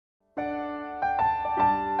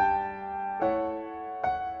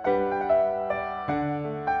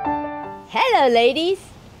Hello, ladies.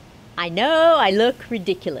 I know I look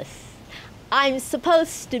ridiculous. I'm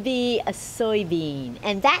supposed to be a soybean,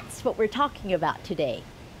 and that's what we're talking about today.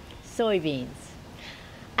 Soybeans.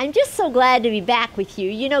 I'm just so glad to be back with you.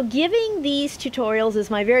 You know, giving these tutorials is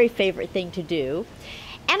my very favorite thing to do.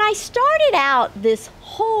 And I started out this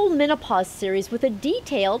whole menopause series with a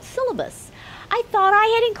detailed syllabus. I thought I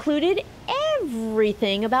had included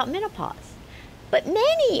everything about menopause. But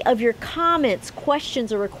many of your comments,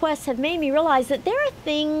 questions, or requests have made me realize that there are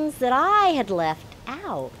things that I had left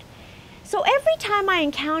out. So every time I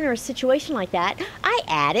encounter a situation like that, I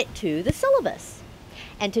add it to the syllabus.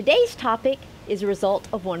 And today's topic is a result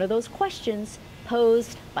of one of those questions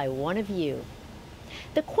posed by one of you.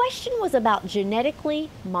 The question was about genetically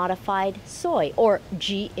modified soy, or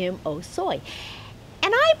GMO soy.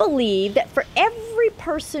 And I believe that for every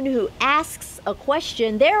person who asks a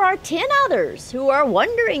question, there are 10 others who are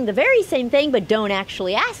wondering the very same thing but don't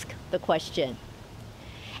actually ask the question.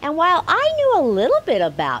 And while I knew a little bit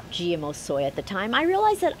about GMO soy at the time, I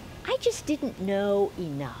realized that I just didn't know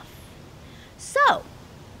enough. So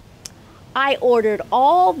I ordered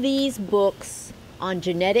all these books on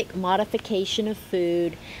genetic modification of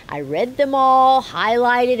food. I read them all,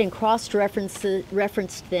 highlighted and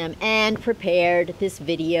cross-referenced them, and prepared this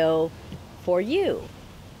video for you.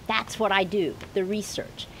 That's what I do, the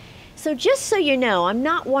research. So just so you know, I'm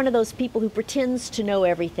not one of those people who pretends to know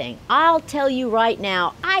everything. I'll tell you right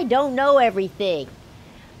now, I don't know everything.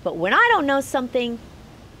 But when I don't know something,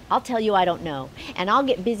 I'll tell you I don't know. And I'll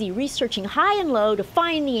get busy researching high and low to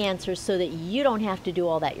find the answers so that you don't have to do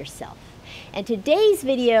all that yourself. And today's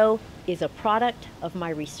video is a product of my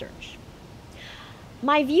research.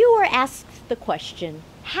 My viewer asks the question,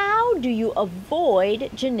 how do you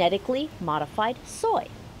avoid genetically modified soy?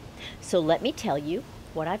 So let me tell you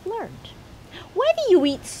what I've learned. Whether you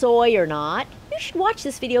eat soy or not, you should watch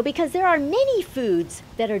this video because there are many foods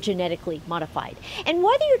that are genetically modified. And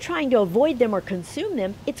whether you're trying to avoid them or consume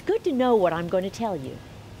them, it's good to know what I'm going to tell you.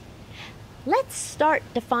 Let's start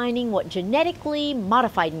defining what genetically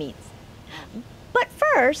modified means. But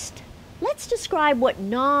first, let's describe what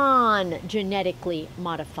non-genetically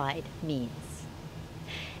modified means.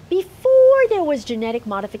 Before there was genetic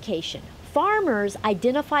modification, farmers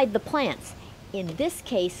identified the plants, in this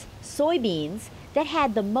case soybeans, that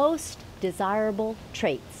had the most desirable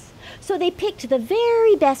traits. So they picked the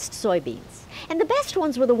very best soybeans. And the best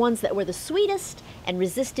ones were the ones that were the sweetest and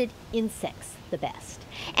resisted insects the best.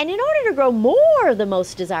 And in order to grow more of the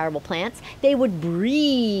most desirable plants, they would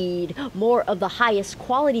breed more of the highest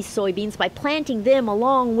quality soybeans by planting them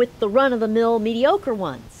along with the run-of-the-mill mediocre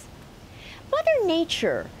ones. Mother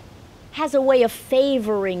Nature has a way of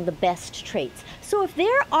favoring the best traits. So if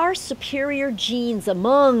there are superior genes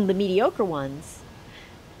among the mediocre ones,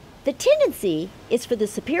 the tendency is for the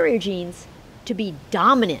superior genes to be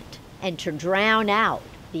dominant and to drown out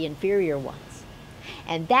the inferior ones.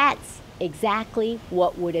 And that's exactly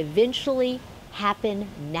what would eventually happen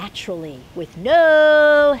naturally with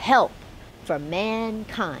no help from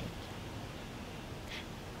mankind.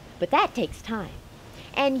 But that takes time.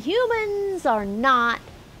 And humans are not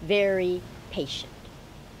very patient.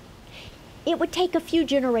 It would take a few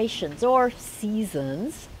generations or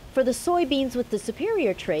seasons for the soybeans with the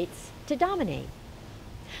superior traits to dominate.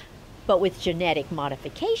 But with genetic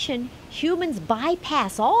modification, humans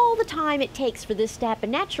bypass all the time it takes for this to happen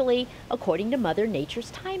naturally according to Mother Nature's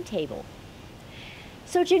timetable.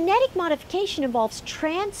 So genetic modification involves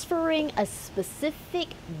transferring a specific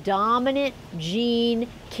dominant gene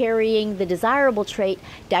carrying the desirable trait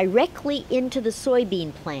directly into the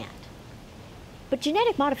soybean plant. But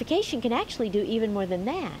genetic modification can actually do even more than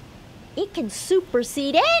that. It can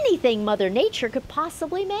supersede anything Mother Nature could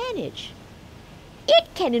possibly manage.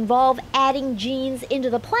 It can involve adding genes into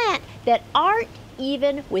the plant that aren't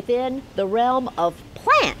even within the realm of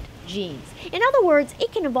plant genes. In other words,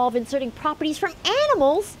 it can involve inserting properties from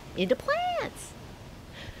animals into plants.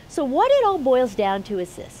 So what it all boils down to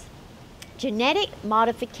is this. Genetic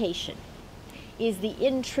modification is the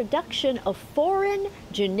introduction of foreign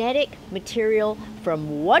genetic material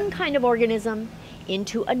from one kind of organism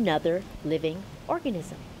into another living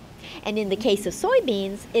organism. And in the case of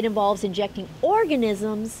soybeans, it involves injecting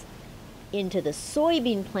organisms into the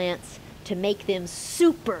soybean plants to make them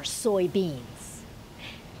super soybeans.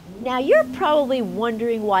 Now, you're probably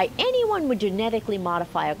wondering why anyone would genetically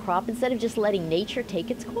modify a crop instead of just letting nature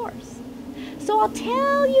take its course. So I'll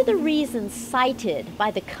tell you the reasons cited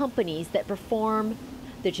by the companies that perform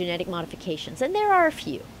the genetic modifications, and there are a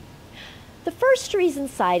few. The first reason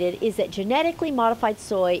cited is that genetically modified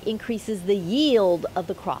soy increases the yield of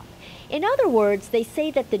the crop. In other words, they say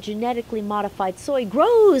that the genetically modified soy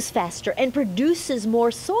grows faster and produces more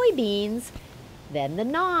soybeans than the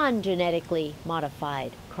non-genetically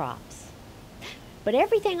modified crops. But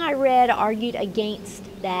everything I read argued against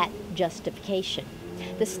that justification.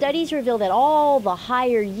 The studies reveal that all the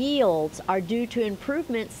higher yields are due to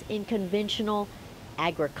improvements in conventional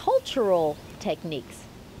agricultural techniques,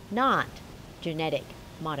 not genetic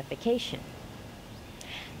modification.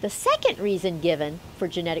 The second reason given for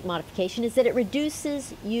genetic modification is that it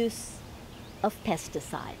reduces use of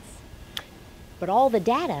pesticides. But all the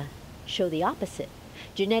data show the opposite.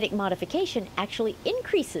 Genetic modification actually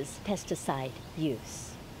increases pesticide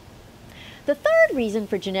use. The third reason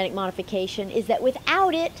for genetic modification is that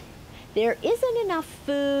without it, there isn't enough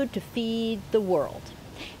food to feed the world.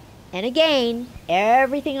 And again,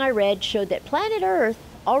 everything I read showed that planet Earth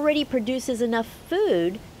already produces enough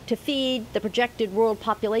food to feed the projected world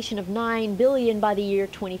population of 9 billion by the year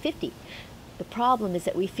 2050. The problem is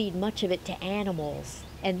that we feed much of it to animals,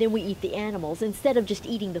 and then we eat the animals instead of just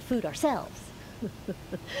eating the food ourselves.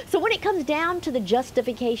 So when it comes down to the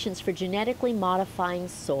justifications for genetically modifying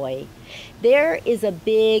soy, there is a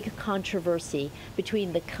big controversy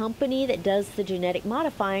between the company that does the genetic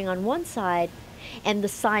modifying on one side and the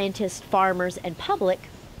scientists, farmers, and public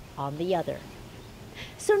on the other.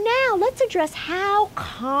 So now let's address how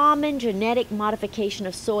common genetic modification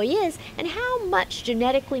of soy is and how much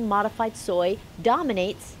genetically modified soy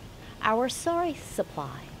dominates our soy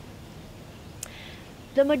supply.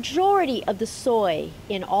 The majority of the soy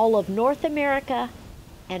in all of North America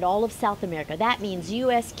and all of South America, that means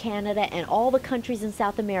US, Canada, and all the countries in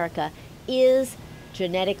South America, is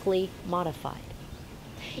genetically modified.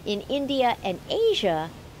 In India and Asia,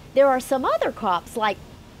 there are some other crops like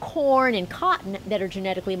corn and cotton that are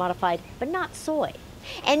genetically modified, but not soy.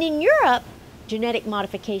 And in Europe, genetic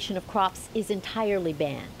modification of crops is entirely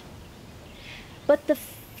banned. But the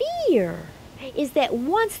fear is that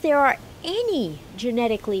once there are any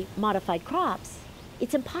genetically modified crops,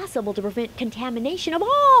 it's impossible to prevent contamination of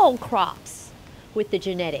all crops with the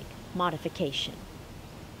genetic modification.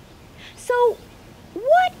 So,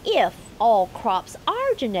 what if all crops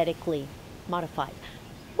are genetically modified?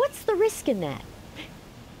 What's the risk in that?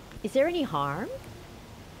 Is there any harm?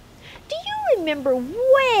 Do you remember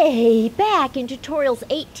way back in tutorials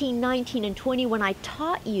 18, 19, and 20 when I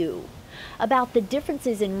taught you about the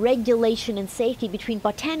differences in regulation and safety between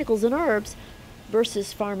botanicals and herbs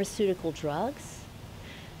versus pharmaceutical drugs?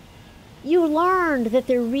 You learned that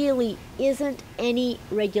there really isn't any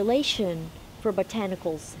regulation for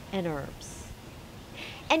botanicals and herbs.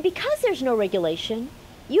 And because there's no regulation,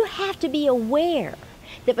 you have to be aware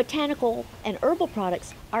that botanical and herbal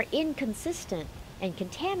products are inconsistent and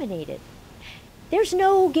contaminated. There's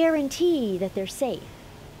no guarantee that they're safe.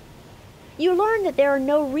 You learn that there are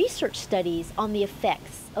no research studies on the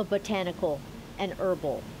effects of botanical and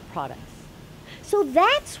herbal products. So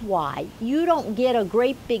that's why you don't get a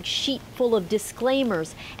great big sheet full of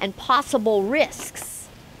disclaimers and possible risks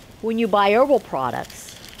when you buy herbal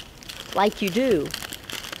products like you do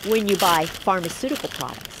when you buy pharmaceutical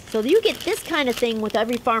products. So you get this kind of thing with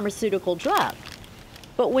every pharmaceutical drug.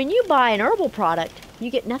 But when you buy an herbal product, you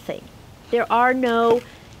get nothing. There are no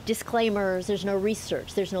disclaimers, there's no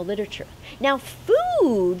research, there's no literature. Now,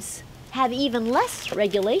 foods have even less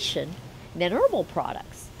regulation than herbal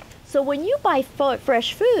products. So when you buy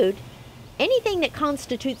fresh food, anything that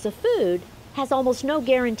constitutes a food has almost no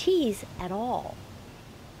guarantees at all.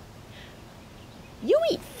 You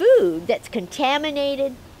eat food that's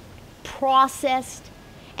contaminated, processed,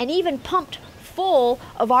 and even pumped full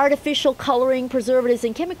of artificial coloring, preservatives,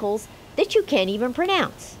 and chemicals that you can't even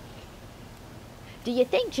pronounce. Do you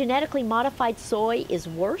think genetically modified soy is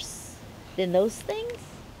worse than those things?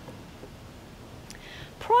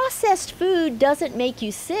 Processed food doesn't make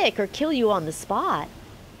you sick or kill you on the spot.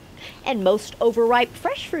 And most overripe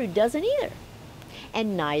fresh fruit doesn't either.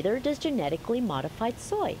 And neither does genetically modified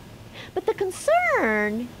soy. But the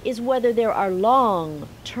concern is whether there are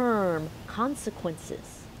long-term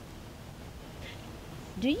consequences.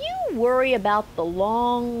 Do you worry about the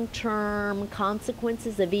long-term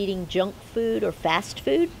consequences of eating junk food or fast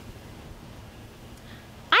food?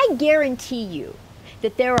 I guarantee you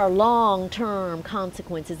that there are long-term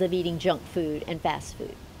consequences of eating junk food and fast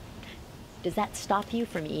food. Does that stop you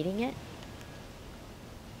from eating it?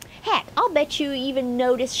 Heck, I'll bet you even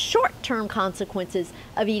notice short-term consequences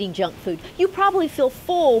of eating junk food. You probably feel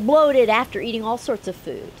full, bloated after eating all sorts of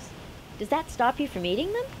foods. Does that stop you from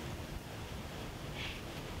eating them?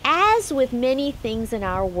 As with many things in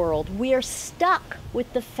our world, we are stuck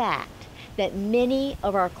with the fact that many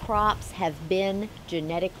of our crops have been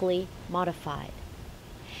genetically modified.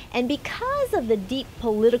 And because of the deep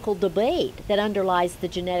political debate that underlies the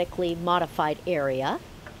genetically modified area,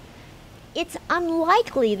 it's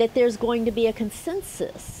unlikely that there's going to be a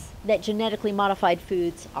consensus that genetically modified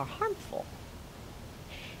foods are harmful.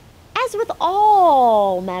 As with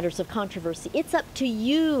all matters of controversy, it's up to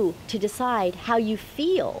you to decide how you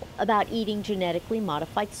feel about eating genetically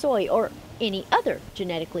modified soy or any other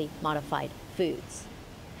genetically modified foods.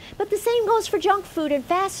 But the same goes for junk food and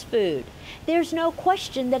fast food. There's no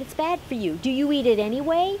question that it's bad for you. Do you eat it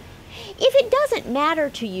anyway? If it doesn't matter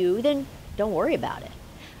to you, then don't worry about it.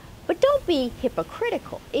 But don't be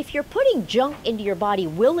hypocritical. If you're putting junk into your body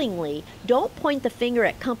willingly, don't point the finger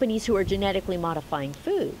at companies who are genetically modifying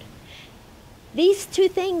food. These two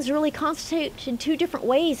things really constitute in two different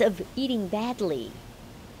ways of eating badly.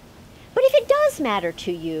 But if it does matter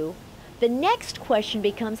to you, the next question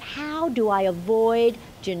becomes, how do I avoid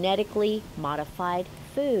genetically modified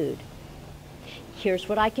food? Here's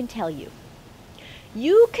what I can tell you.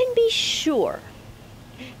 You can be sure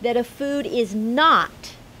that a food is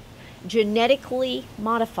not genetically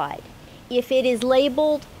modified if it is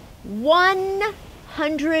labeled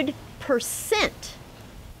 100%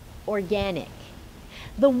 organic.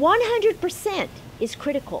 The 100% is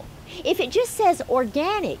critical. If it just says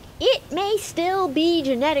organic, it may still be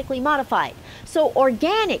genetically modified. So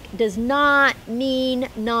organic does not mean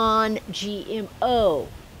non-GMO.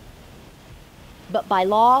 But by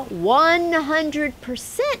law,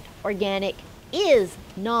 100% organic is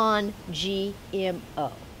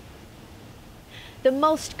non-GMO. The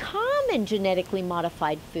most common genetically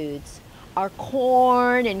modified foods are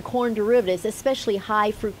corn and corn derivatives, especially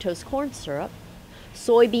high fructose corn syrup,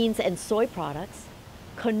 soybeans and soy products,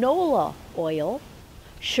 canola oil,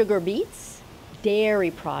 sugar beets,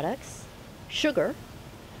 dairy products, sugar,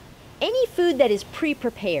 any food that is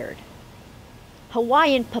pre-prepared,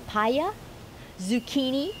 Hawaiian papaya,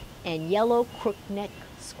 zucchini, and yellow crookneck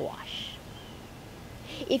squash.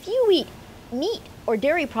 If you eat meat or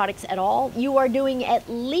dairy products at all, you are doing at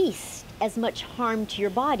least as much harm to your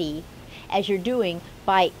body as you're doing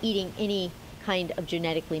by eating any kind of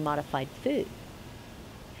genetically modified food.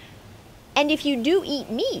 And if you do eat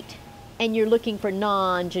meat and you're looking for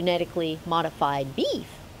non-genetically modified beef,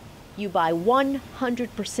 you buy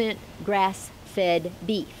 100% grass-fed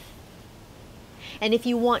beef. And if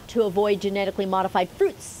you want to avoid genetically modified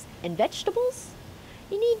fruits and vegetables,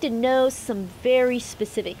 you need to know some very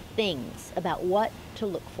specific things about what to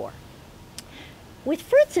look for. With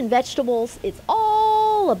fruits and vegetables, it's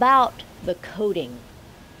all about the coating.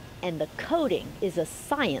 And the coating is a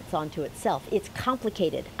science unto itself. It's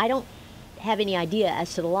complicated. I don't have any idea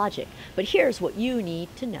as to the logic, but here's what you need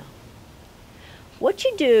to know. What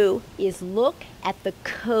you do is look at the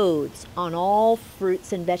codes on all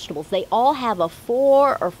fruits and vegetables. They all have a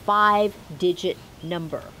 4 or 5 digit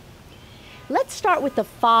number. Let's start with the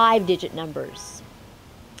 5-digit numbers.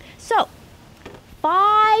 So,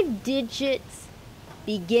 5 digits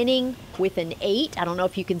beginning with an 8. I don't know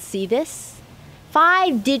if you can see this.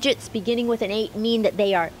 5 digits beginning with an 8 mean that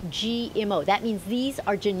they are GMO. That means these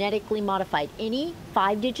are genetically modified. Any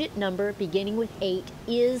 5-digit number beginning with 8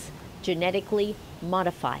 is genetically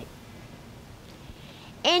modified.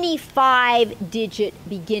 Any 5-digit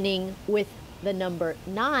beginning with the number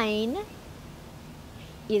 9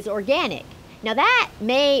 is organic. Now that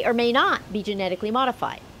may or may not be genetically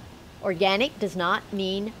modified. Organic does not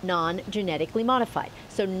mean non-genetically modified.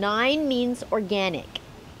 So 9 means organic.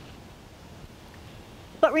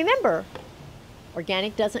 But remember,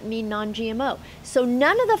 organic doesn't mean non-GMO. So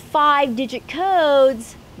none of the 5-digit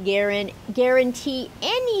codes guarantee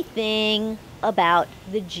anything about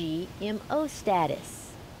the GMO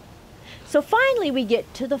status. So finally we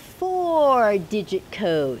get to the 4-digit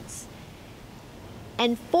codes.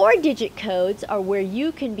 And 4-digit codes are where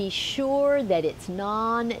you can be sure that it's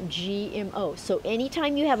non-GMO. So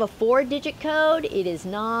anytime you have a 4-digit code, it is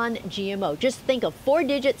non-GMO. Just think of 4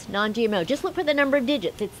 digits, non-GMO. Just look for the number of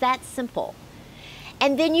digits. It's that simple.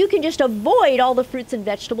 And then you can just avoid all the fruits and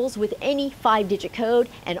vegetables with any 5-digit code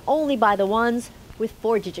and only buy the ones with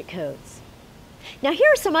 4-digit codes. Now here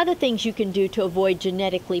are some other things you can do to avoid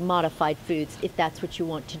genetically modified foods if that's what you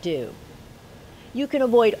want to do. You can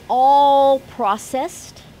avoid all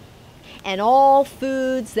processed and all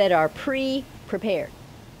foods that are pre-prepared.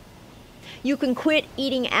 You can quit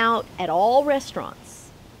eating out at all restaurants,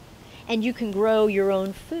 and you can grow your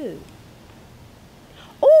own food.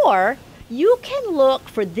 Or you can look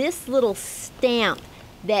for this little stamp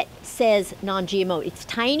that says non-GMO. It's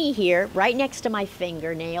tiny here, right next to my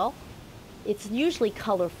fingernail. It's usually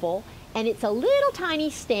colorful, and it's a little tiny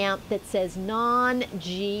stamp that says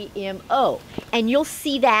non-GMO, and you'll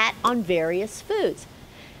see that on various foods.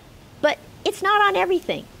 But it's not on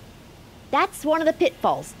everything. That's one of the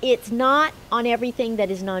pitfalls. It's not on everything that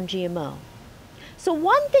is non-GMO. So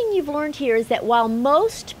one thing you've learned here is that while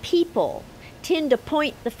most people tend to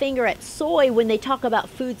point the finger at soy when they talk about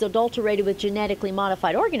foods adulterated with genetically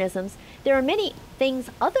modified organisms, there are many things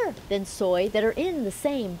other than soy that are in the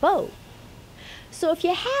same boat. So if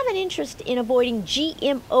you have an interest in avoiding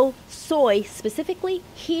GMO soy specifically,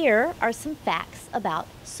 here are some facts about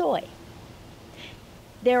soy.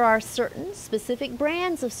 There are certain specific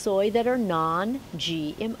brands of soy that are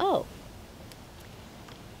non-GMO.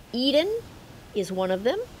 Eden is one of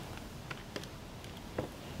them.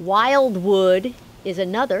 Wildwood is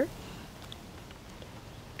another.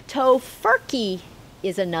 Tofurkey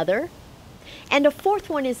is another. And a fourth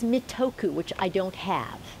one is Mitoku, which I don't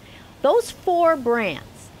have. Those 4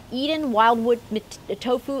 brands, Eden, Wildwood,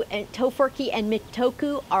 Tofurkey, and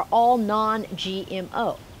Mitoku, are all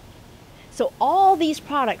non-GMO. So all these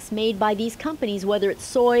products made by these companies, whether it's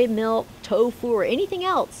soy, milk, tofu, or anything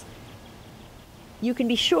else, you can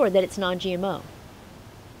be sure that it's non-GMO.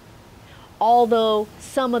 Although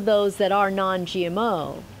some of those that are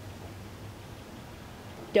non-GMO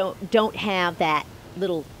don't have that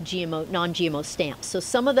little non-GMO stamp. So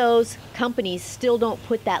some of those companies still don't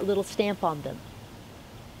put that little stamp on them.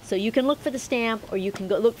 So you can look for the stamp, or you can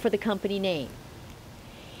go look for the company name.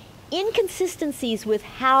 Inconsistencies with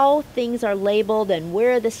how things are labeled and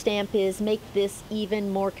where the stamp is make this even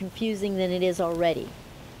more confusing than it is already.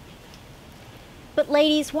 But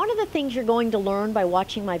ladies, one of the things you're going to learn by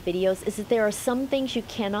watching my videos is that there are some things you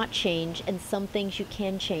cannot change and some things you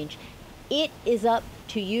can change. It is up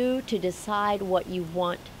to you to decide what you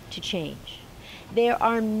want to change. There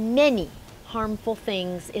are many harmful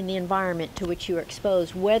things in the environment to which you are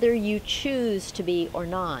exposed, whether you choose to be or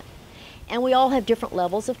not. And we all have different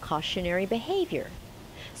levels of cautionary behavior.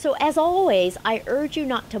 So as always, I urge you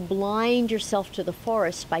not to blind yourself to the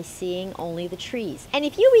forest by seeing only the trees. And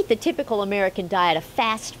if you eat the typical American diet of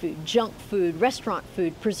fast food, junk food, restaurant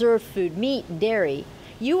food, preserved food, meat, and dairy,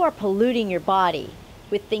 you are polluting your body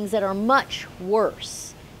with things that are much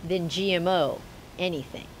worse than GMO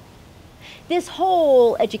anything. This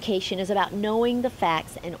whole education is about knowing the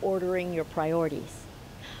facts and ordering your priorities.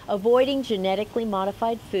 Avoiding genetically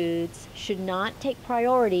modified foods should not take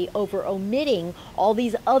priority over omitting all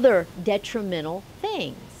these other detrimental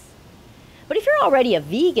things. But if you're already a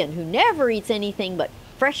vegan who never eats anything but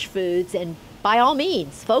fresh foods, and by all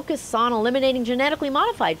means, focus on eliminating genetically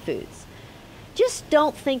modified foods. Just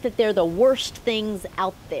don't think that they're the worst things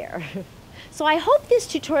out there. So I hope this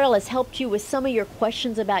tutorial has helped you with some of your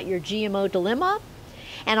questions about your GMO dilemma.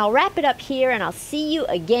 And I'll wrap it up here, and I'll see you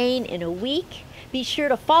again in a week. Be sure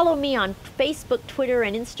to follow me on Facebook, Twitter,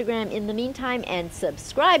 and Instagram in the meantime, and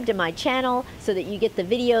subscribe to my channel so that you get the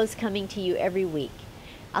videos coming to you every week.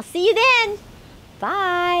 I'll see you then.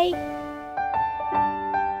 Bye.